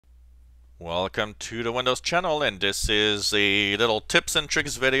Welcome to the Windows channel, and this is a little tips and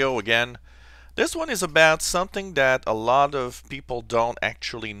tricks video again. This one is about something that a lot of people don't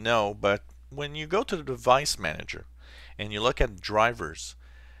actually know, but when you go to the device manager and you look at drivers,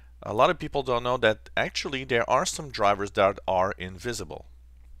 a lot of people don't know that actually there are some drivers that are invisible.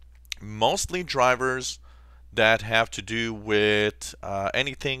 Mostly drivers that have to do with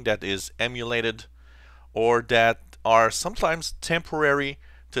anything that is emulated or that are sometimes temporary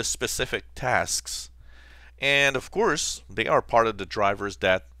to specific tasks. And of course, they are part of the drivers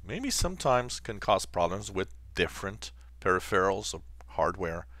that maybe sometimes can cause problems with different peripherals or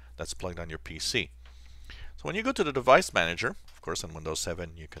hardware that's plugged on your PC. So when you go to the device manager, of course on Windows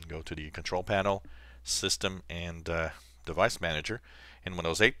 7 you can go to the control panel, system, and device manager. In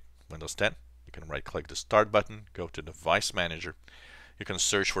Windows 8, Windows 10, you can right click the start button, go to device manager. You can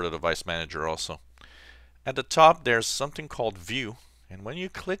search for the device manager also. At the top there's something called view, and when you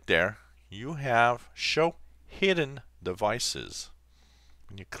click there you have show hidden devices.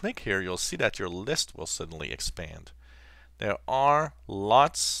 When you click here you'll see that your list will suddenly expand. There are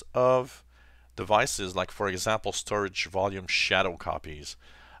lots of devices, like for example storage volume shadow copies,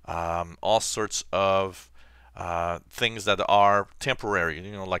 all sorts of things that are temporary,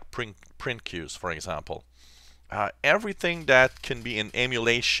 like print queues for example. Everything that can be in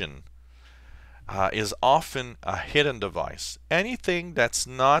emulation is often a hidden device. Anything that's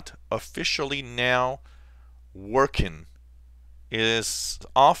not officially now working is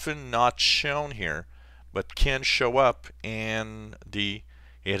often not shown here, but can show up in the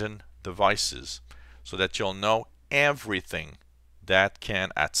hidden devices, so that you'll know everything that can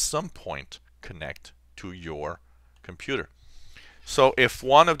at some point connect to your computer. So if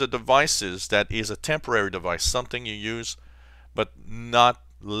one of the devices that is a temporary device, something you use but not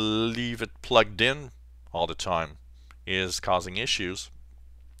leave it plugged in all the time, is causing issues,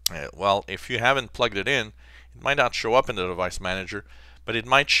 well, if you haven't plugged it in, it might not show up in the device manager, but it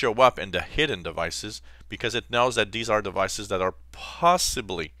might show up in the hidden devices because it knows that these are devices that are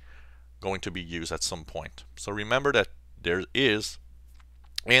possibly going to be used at some point. So remember that there is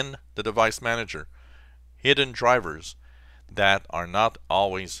in the device manager hidden drivers that are not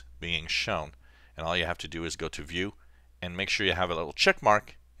always being shown, and all you have to do is go to view and make sure you have a little check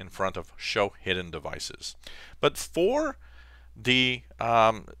mark in front of show hidden devices. But for the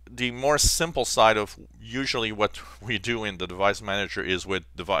more simple side of usually what we do in the device manager is with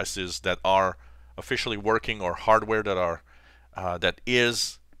devices that are officially working or hardware that are that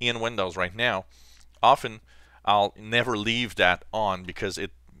is in Windows right now. Often I'll never leave that on because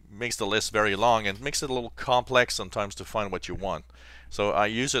it makes the list very long and makes it a little complex sometimes to find what you want. So I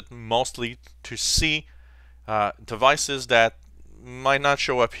use it mostly to see devices that might not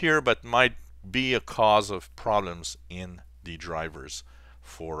show up here but might be a cause of problems in the drivers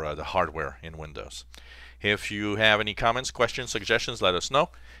for the hardware in Windows. If you have any comments, questions, suggestions, let us know.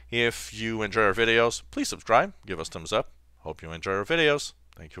 If you enjoy our videos, please subscribe, give us thumbs up. Hope you enjoy our videos.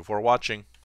 Thank you for watching.